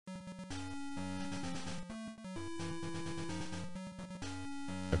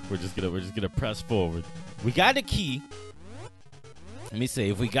We're just gonna press forward. We got a key. Let me say,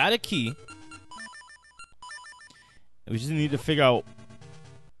 if we got a key, we just need to figure out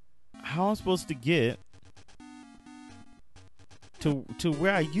how I'm supposed to get to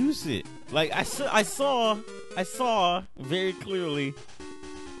where I use it. Like I saw very clearly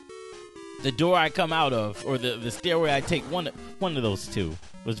the door I come out of, or the stairway I take. One of those two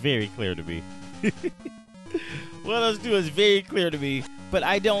was very clear to me. One of those two is very clear to me, but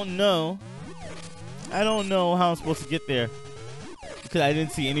I don't know. I don't know how I'm supposed to get there because I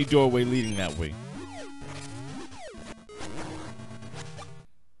didn't see any doorway leading that way.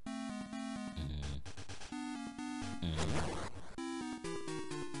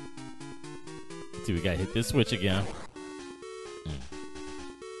 Let's see, we gotta hit this switch again.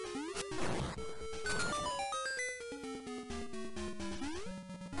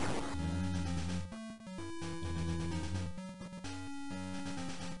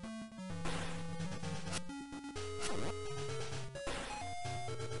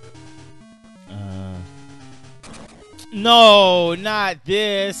 No, not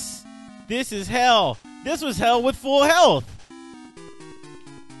this. This is hell. This was hell with full health.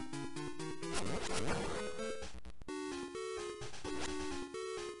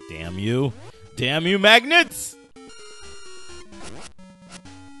 Damn you. Damn you, magnets.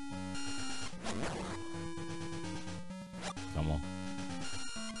 Come on.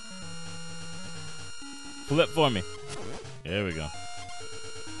 Flip for me. There we go.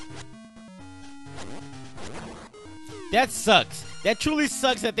 That sucks. That truly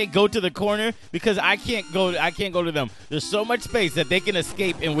sucks that they go to the corner because I can't go to them. There's so much space that they can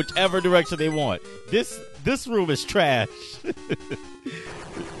escape in whichever direction they want. This room is trash.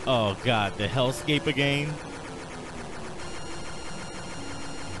 Oh god, the hellscape again.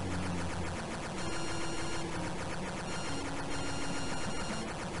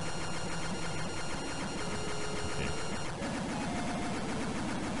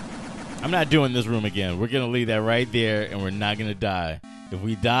 I'm not doing this room again. We're going to leave that right there, and we're not going to die. If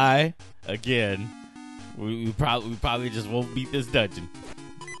we die again, we probably just won't beat this dungeon.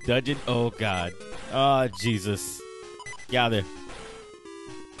 Oh, God. Oh, Jesus. Get out of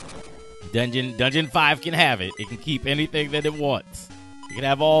there. Dungeon 5 can have it. It can keep anything that it wants. It can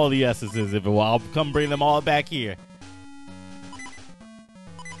have all the essences if it will. I'll come bring them all back here.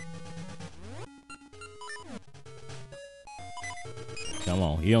 Come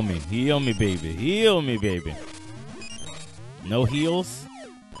on, heal me, baby, heal me, baby. No heals,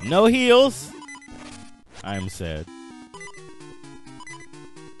 no heals. I am sad.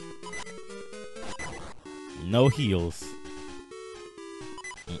 No heals.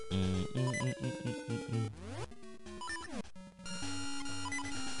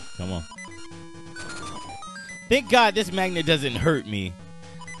 Come on. Thank God this magnet doesn't hurt me.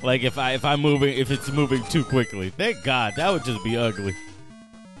 Like if it's moving too quickly. Thank God, that would just be ugly.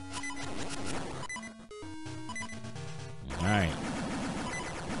 All right.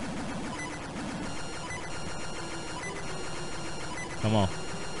 Come on.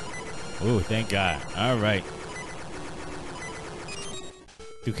 Ooh, thank God. All right.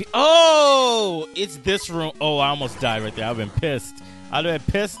 Oh, it's this room. Oh, I almost died right there. I've been pissed. I've been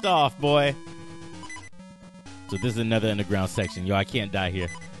pissed off, boy. So this is another underground section. Yo, I can't die here.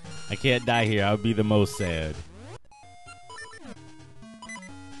 I can't die here. I would be the most sad.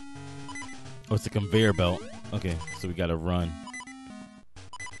 Oh, it's a conveyor belt. Okay, so we gotta run.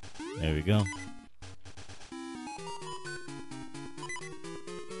 There we go.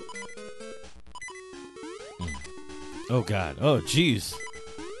 Oh, God. Oh, jeez.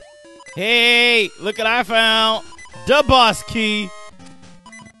 Hey, look what I found. The boss key.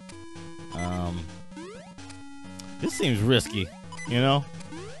 This seems risky, you know?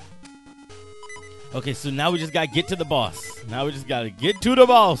 Okay, so now we just gotta get to the boss. Now we just gotta get to the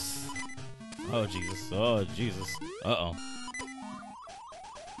boss. Oh, Jesus. Oh, Jesus. Uh-oh.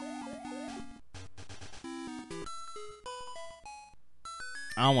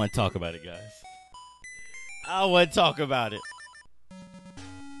 I don't want to talk about it, guys. I don't want to talk about it.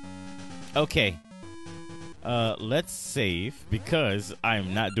 Okay. Let's save because I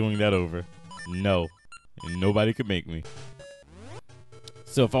am not doing that over. No. And nobody can make me.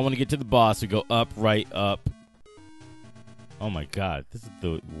 So if I want to get to the boss, we go up, right, up. Oh my God. This is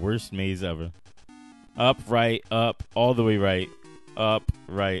the worst maze ever. Up, right, up, all the way right. Up,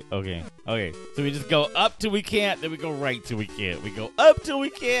 right. Okay. Okay. So we just go up till we can't, then we go right till we can't. We go up till we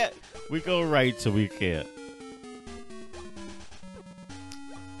can't. We go right till we can't.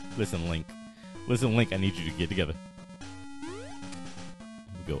 Listen, Link. Listen, Link, I need you to get together.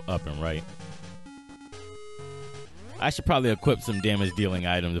 We go up and right. I should probably equip some damage dealing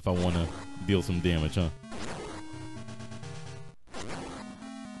items if I want to deal some damage, huh?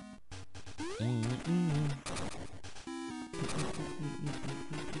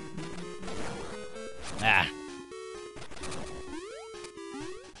 Ah.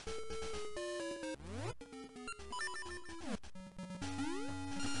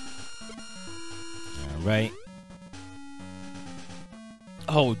 All right.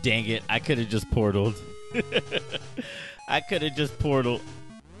 Oh, dang it. I could have just portaled. I could have just portaled.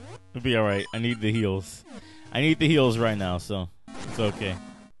 It'll be all right. I need the heals. I need the heals right now, so it's okay.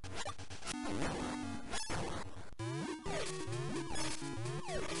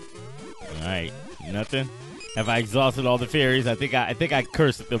 All right. Nothing. Have I exhausted all the fairies? I think I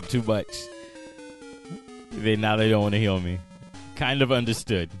cursed them too much. Now they don't want to heal me. Kind of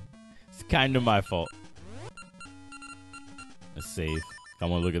understood. It's kind of my fault. Let's save. I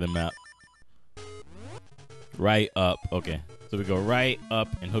want to look at the map. Right up. Okay. So we go right up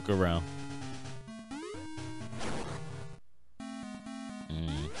and hook around.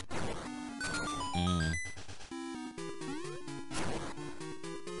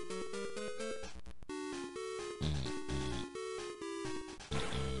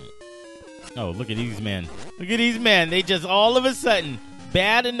 Oh, look at these men. Look at these men. They just all of a sudden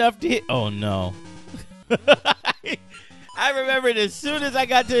bad enough to hit. Oh, no. I remembered as soon as I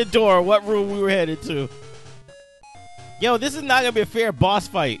got to the door what room we were headed to. Yo, this is not going to be a fair boss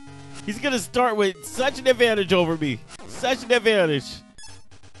fight. He's going to start with such an advantage over me. Such an advantage.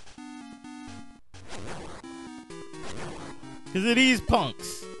 Because of these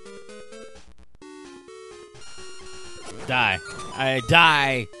punks. Die. I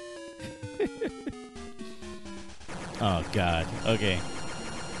die. Oh, God. Okay.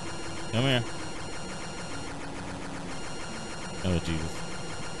 Come here. Oh, Jesus.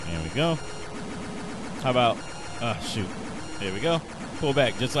 There we go. How about... Oh, shoot. There we go. Pull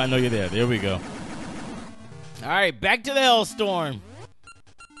back just so I know you're there. There we go. All right, back to the Hellstorm.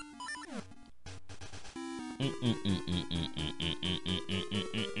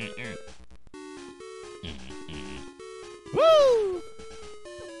 Woo!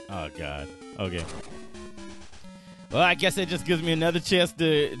 Oh, God. Okay. Well, I guess that just gives me another chance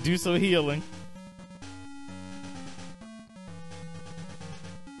to do some healing.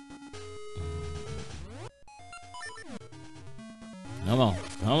 Come on.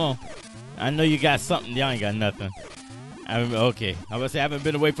 Come on. I know you got something. Y'all ain't got nothing. Okay. I was say I haven't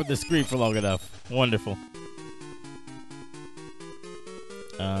been away from the screen for long enough. Wonderful.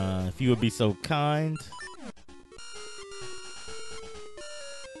 If you would be so kind.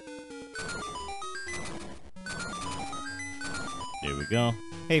 There we go.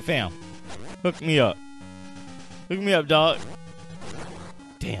 Hey, fam. Hook me up. Hook me up, dog.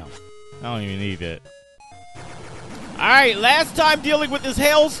 Damn. I don't even need that. Alright, last time dealing with this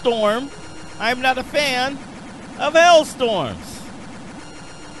hailstorm. I'm not a fan of hailstorms.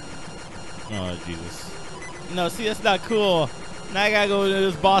 Oh, Jesus. No, see, that's not cool. Now I gotta go into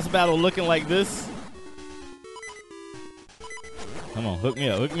this boss battle looking like this. Come on, hook me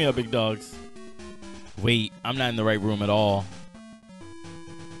up. Hook me up, big dogs. Wait, I'm not in the right room at all.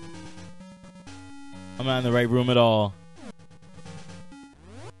 I'm not in the right room at all.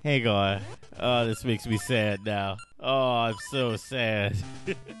 Hey, God. Oh, this makes me sad now. Oh, I'm so sad.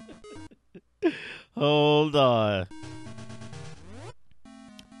 Hold on.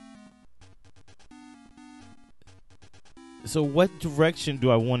 So what direction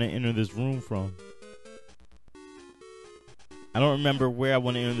do I want to enter this room from? I don't remember where I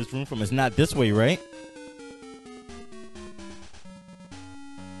want to enter this room from. It's not this way, right?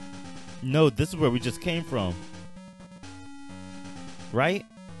 No, this is where we just came from. Right?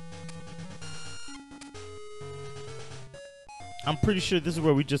 I'm pretty sure this is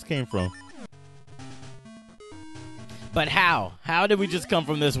where we just came from. But how? How did we just come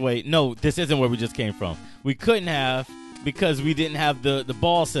from this way? No, this isn't where we just came from. We couldn't have because we didn't have the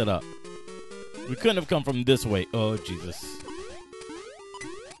ball set up. We couldn't have come from this way. Oh, Jesus.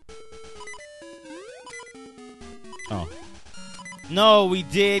 Oh. No, we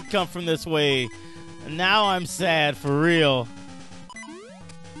did come from this way. Now I'm sad for real.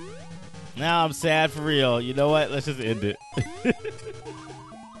 Now I'm sad for real. You know what? Let's just end it.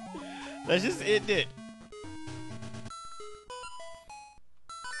 Let's just end it.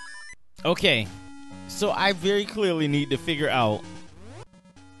 Okay. So I very clearly need to figure out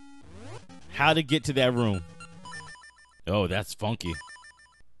how to get to that room. Oh, that's funky.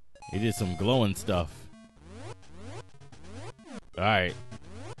 It is some glowing stuff. All right.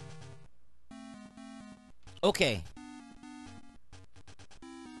 Okay.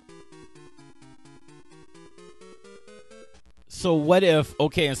 So what if,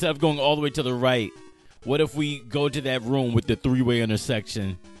 okay, instead of going all the way to the right, what if we go to that room with the three-way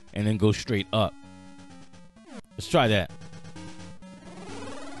intersection and then go straight up? Let's try that.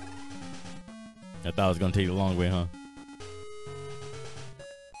 I thought I was going to take the long way, huh?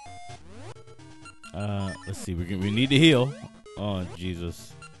 Let's see. We need to heal. Oh,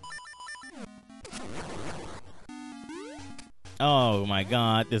 Jesus. Oh, my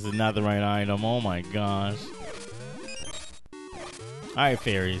God. This is not the right item. Oh, my gosh. All right,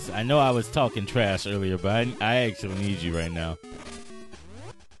 fairies. I know I was talking trash earlier, but I actually need you right now.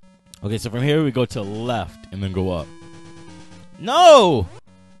 Okay, so from here we go to left and then go up. No!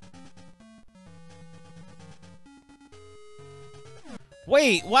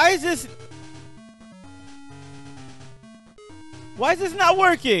 Wait, why is this not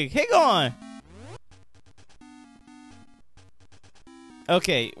working? Hang on.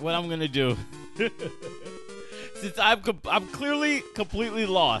 Okay, what I'm gonna do, since I'm clearly completely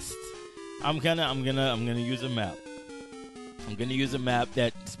lost, I'm gonna use a map. I'm gonna use a map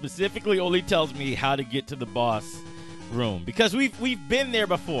that specifically only tells me how to get to the boss room, because we've been there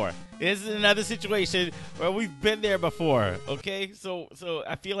before. This is another situation where we've been there before. Okay, so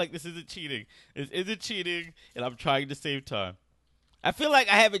I feel like this isn't cheating. This isn't cheating, and I'm trying to save time. I feel like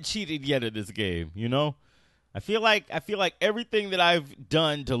I haven't cheated yet in this game. You know, I feel like everything that I've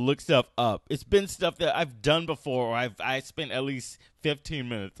done to look stuff up, it's been stuff that I've done before, or I spent at least 15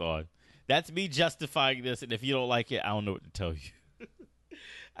 minutes on. That's me justifying this, and if you don't like it, I don't know what to tell you.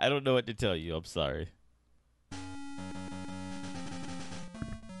 I don't know what to tell you. I'm sorry.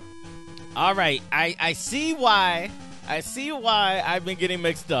 All right, I see why. I see why I've been getting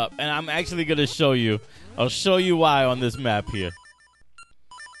mixed up, and I'm actually going to show you. I'll show you why on this map here.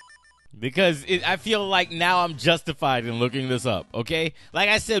 Because I feel like now I'm justified in looking this up, okay? Like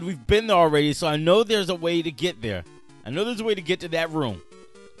I said, we've been there already, so I know there's a way to get there. I know there's a way to get to that room.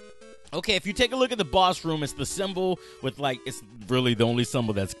 Okay, if you take a look at the boss room, it's the symbol with, like, it's really the only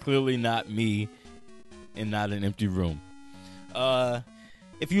symbol that's clearly not me and not an empty room.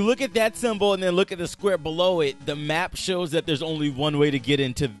 If you look at that symbol and then look at the square below it, the map shows that there's only one way to get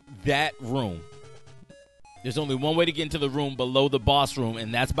into that room. There's only one way to get into the room below the boss room,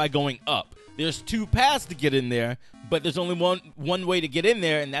 and that's by going up. There's two paths to get in there, but there's only one way to get in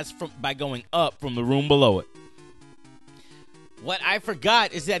there, and that's by going up from the room below it. What I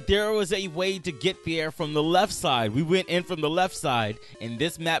forgot is that there was a way to get there from the left side. We went in from the left side, and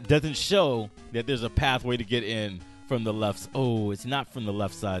this map doesn't show that there's a pathway to get in from the left. Oh, it's not from the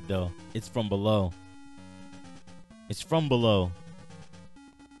left side, though. It's from below. It's from below.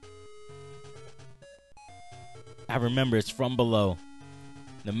 I remember it's from below.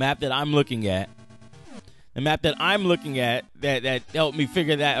 The map that I'm looking at, that helped me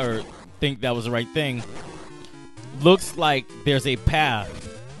figure that or think that was the right thing, looks like there's a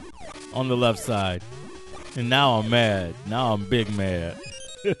path on the left side. And now I'm mad. Now I'm big mad.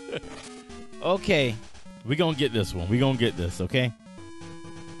 Okay. We're going to get this one. We're going to get this, okay?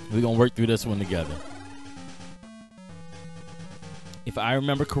 We're going to work through this one together. If I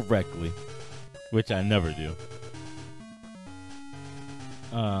remember correctly, which I never do,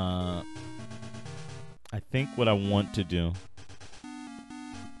 I think what I want to do,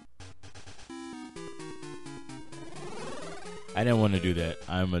 I didn't want to do that.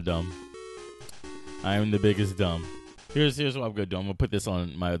 I'm a dumb. I am the biggest dumb. Here's what I'm going to do. I'm going to put this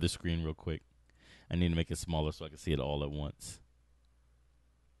on my other screen real quick. I need to make it smaller so I can see it all at once.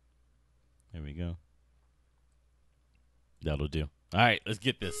 There we go. That'll do. All right, let's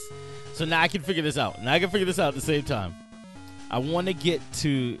get this. So now I can figure this out. Now I can figure this out at the same time. I want to get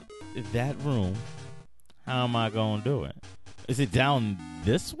to that room. How am I going to do it? Is it down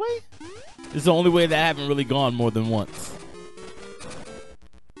this way? This is the only way that I haven't really gone more than once.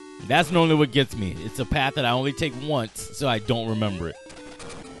 That's normally what gets me. It's a path that I only take once, so I don't remember it.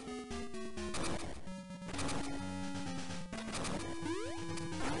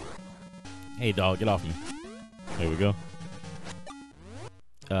 Hey, dog, get off me. There we go.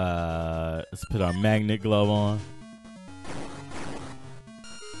 Let's put our magnet glove on.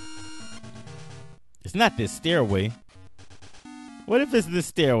 It's not this stairway. What if it's this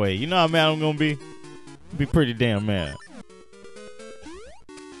stairway? You know how mad I'm gonna be? Be pretty damn mad.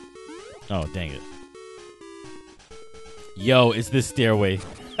 Oh, dang it. Yo, it's this stairway.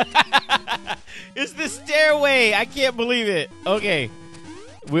 It's this stairway. I can't believe it. Okay.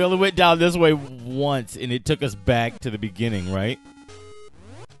 We only went down this way once, and it took us back to the beginning, right?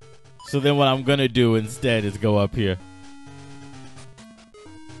 So then what I'm going to do instead is go up here.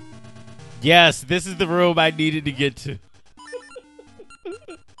 Yes, this is the room I needed to get to.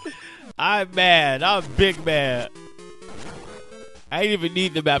 I'm mad. I'm big mad. I didn't even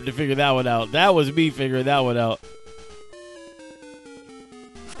need the map to figure that one out. That was me figuring that one out.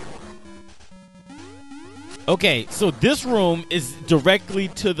 Okay, so this room is directly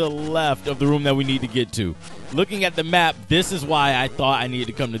to the left of the room that we need to get to. Looking at the map, this is why I thought I needed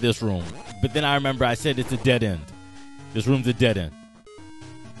to come to this room. But then I remember I said it's a dead end. This room's a dead end.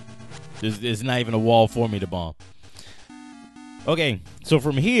 There's not even a wall for me to bomb. Okay, so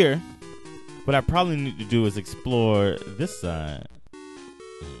from here, what I probably need to do is explore this side.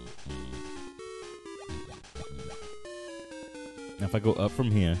 Now if I go up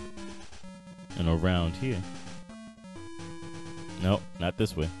from here and around here. Nope, not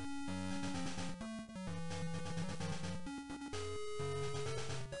this way.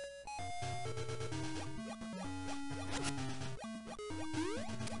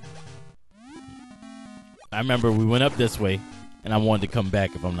 I remember we went up this way, and I wanted to come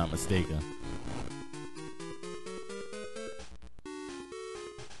back if I'm not mistaken.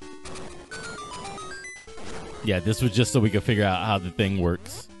 Yeah, this was just so we could figure out how the thing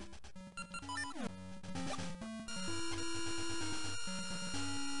works.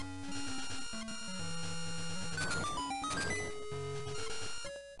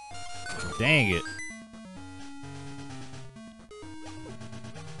 Dang it.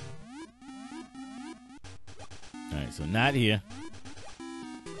 Alright, so not here.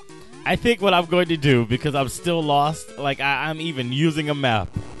 I think what I'm going to do, because I'm still lost, like I'm even using a map.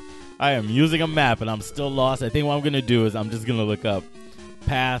 I am using a map and I'm still lost. I think what I'm going to do is I'm just going to look up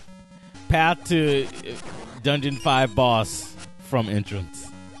path to Dungeon 5 boss from entrance.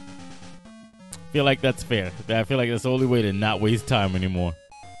 I feel like that's fair. I feel like that's the only way to not waste time anymore.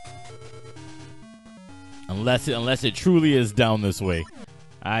 Unless it truly is down this way.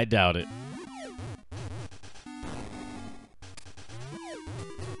 I doubt it.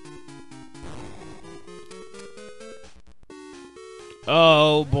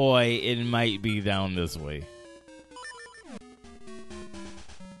 Oh boy, it might be down this way.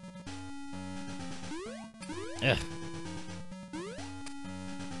 Ugh.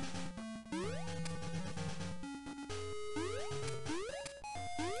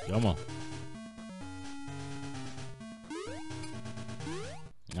 Come on.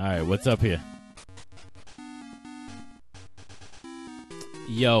 Alright, what's up here?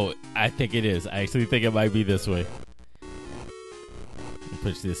 Yo, I think it is. I actually think it might be this way.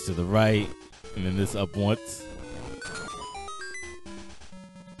 Push this to the right, and then this up once.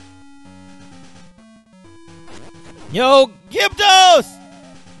 Yo, Gyptos!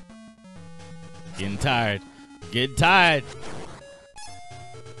 Getting tired. Getting tired.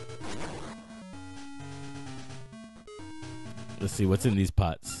 Let's see what's in these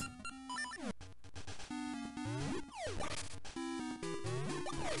pots.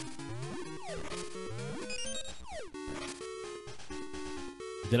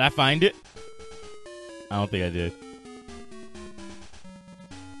 Did I find it? I don't think I did.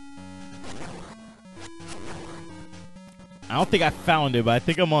 I don't think I found it, but I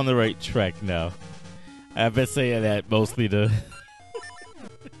think I'm on the right track now. I've been saying that mostly to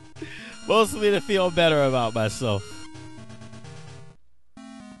mostly to feel better about myself.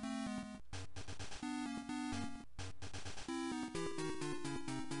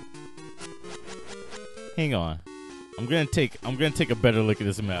 Hang on. I'm gonna take a better look at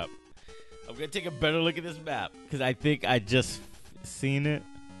this map. I'm gonna take a better look at this map because I think I just seen it.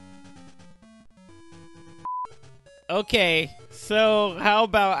 Okay, so how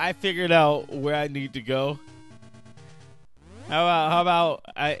about I figured out where I need to go? How about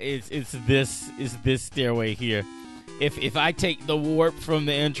it's this stairway here. If I take the warp from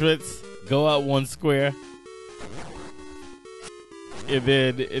the entrance, go out one square. And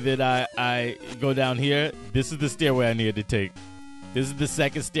then I go down here. This is the stairway I needed to take. This is the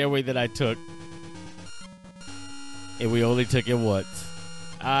second stairway that I took. And we only took it once.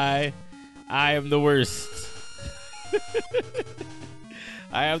 I am the worst.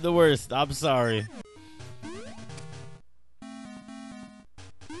 I am the worst. I'm sorry.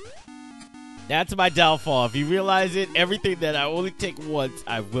 That's my downfall. If you realize it, everything that I only take once,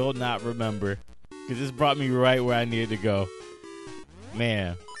 I will not remember. Because this brought me right where I needed to go.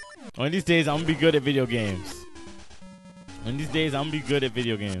 Man, one of these days I'm gonna be good at video games. One of these days I'm gonna be good at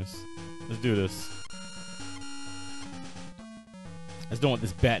video games. Let's do this. I just don't want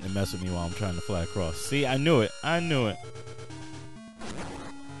this bat to mess with me while I'm trying to fly across. See, I knew it. I knew it.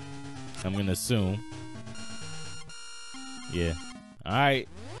 I'm gonna assume. Yeah. Alright.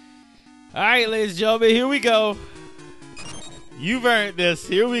 Alright, ladies and gentlemen, here we go. You've earned this.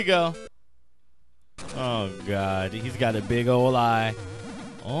 Here we go. Oh, God. He's got a big old eye.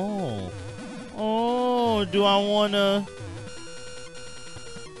 Oh. Oh, do I want to...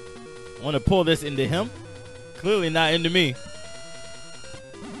 I want to pull this into him. Clearly not into me.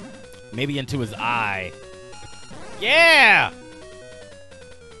 Maybe into his eye. Yeah!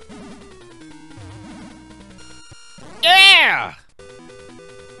 Yeah!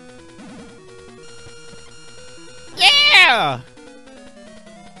 Yeah!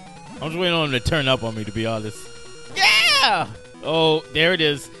 I'm just waiting on him to turn up on me, to be honest. Yeah! Oh, there it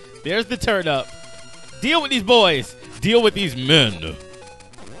is. There's the turn up. Deal with these boys. Deal with these men.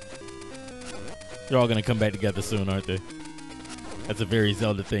 They're all going to come back together soon, aren't they? That's a very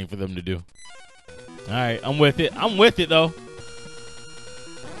Zelda thing for them to do. All right, I'm with it. I'm with it, though.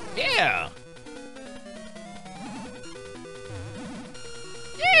 Yeah.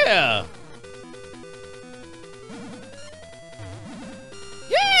 Yeah.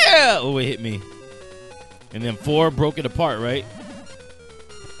 Yeah. Oh, it hit me. And then 4 broke it apart, right?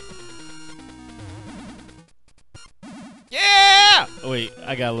 Yeah. Oh, wait,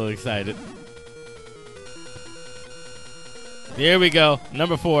 I got a little excited. There we go.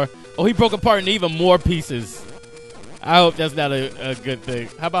 Number 4. Oh, he broke apart into even more pieces. I hope that's not a good thing.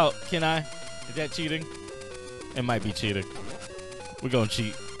 How about, can I? Is that cheating? It might be cheating. We're going to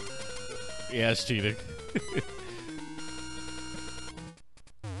cheat. Yeah, it's cheating.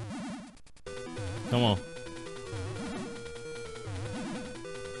 Come on.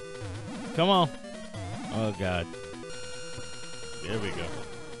 Come on. Oh, God. There we go.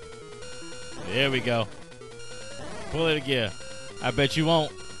 There we go. Pull it again. I bet you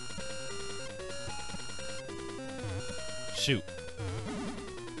won't. Shoot.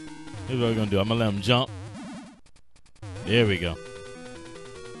 Here's what we're going to do. I'm going to let him jump. There we go.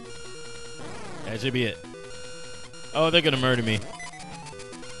 That should be it. Oh, they're going to murder me.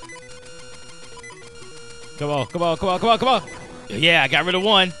 Come on, come on, come on, come on, come on. Yeah, I got rid of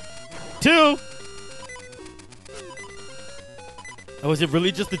 1. 2. Oh, is it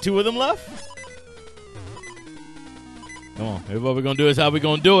really just the 2 of them left? Come on. Here's what we're going to do is how we're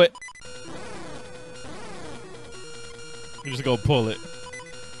going to do it. We're just going to pull it.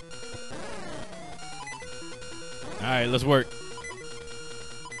 All right, let's work.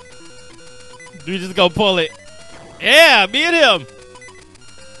 We just going to pull it. Yeah, me and him.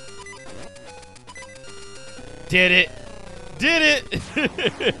 Did it. Did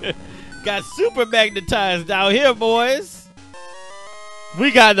it. Got super magnetized out here, boys.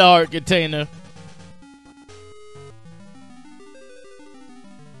 We got the heart container.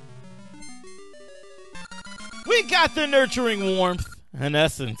 We got the nurturing warmth and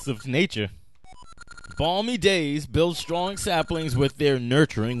essence of nature. Balmy days build strong saplings with their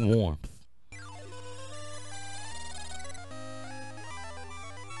nurturing warmth.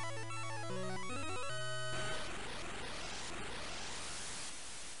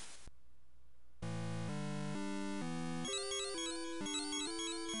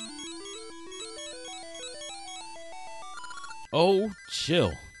 Oh,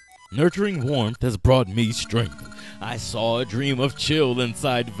 chill. Nurturing warmth has brought me strength. I saw a dream of chill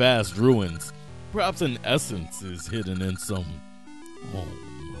inside vast ruins. Perhaps an essence is hidden in some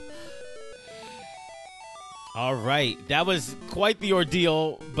home. All right. That was quite the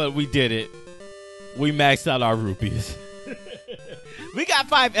ordeal, but we did it. We maxed out our rupees. We got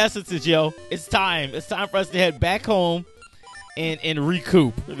 5 essences, yo. It's time. It's time for us to head back home and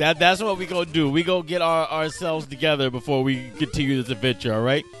recoup. That's what we gonna do. We gonna get ourselves together before we continue this adventure, all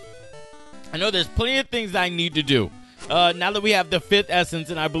right? I know there's plenty of things I need to do. Now that we have the 5th essence,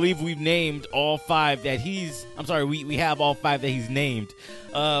 and I believe we've named all 5 that he's... I'm sorry, we have all 5 that he's named.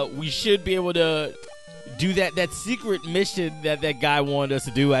 We should be able to do that secret mission that guy wanted us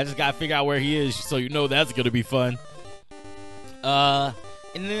to do. I just gotta figure out where he is, so you know that's gonna be fun. And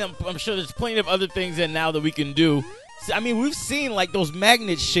then I'm sure there's plenty of other things that now that we can do. I mean, we've seen like those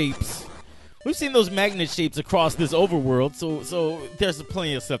magnet shapes. We've seen those magnet shapes across this overworld, so there's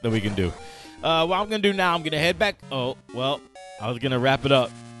plenty of stuff that we can do. What I'm going to do now, I'm going to head back. Oh, well, I was going to wrap it up,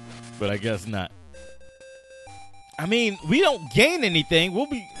 but I guess not. I mean, we don't gain anything.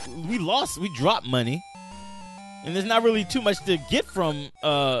 We dropped money. And there's not really too much to get from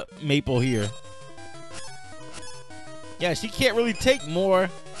Maple here. Yeah, she can't really take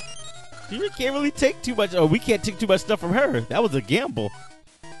more. She really can't really take too much. Oh, we can't take too much stuff from her. That was a gamble.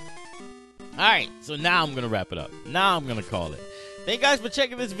 All right, so now I'm going to wrap it up. Now I'm going to call it. Thank you guys for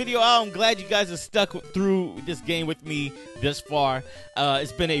checking this video out. I'm glad you guys have stuck through this game with me this far.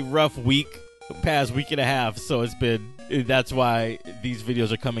 It's been a rough week, past week and a half, so that's why these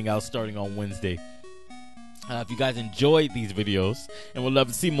videos are coming out starting on Wednesday. If you guys enjoyed these videos and would love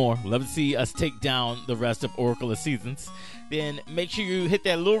to see more, love to see us take down the rest of Oracle of Seasons, then make sure you hit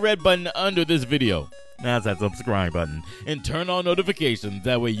that little red button under this video. That's that subscribe button. And turn on notifications.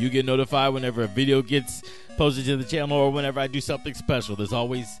 That way you get notified whenever a video gets posted to the channel or whenever I do something special. There's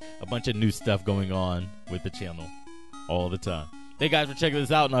always a bunch of new stuff going on with the channel all the time. Thank you guys for checking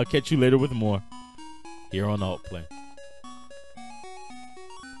this out, and I'll catch you later with more here on Alt Play.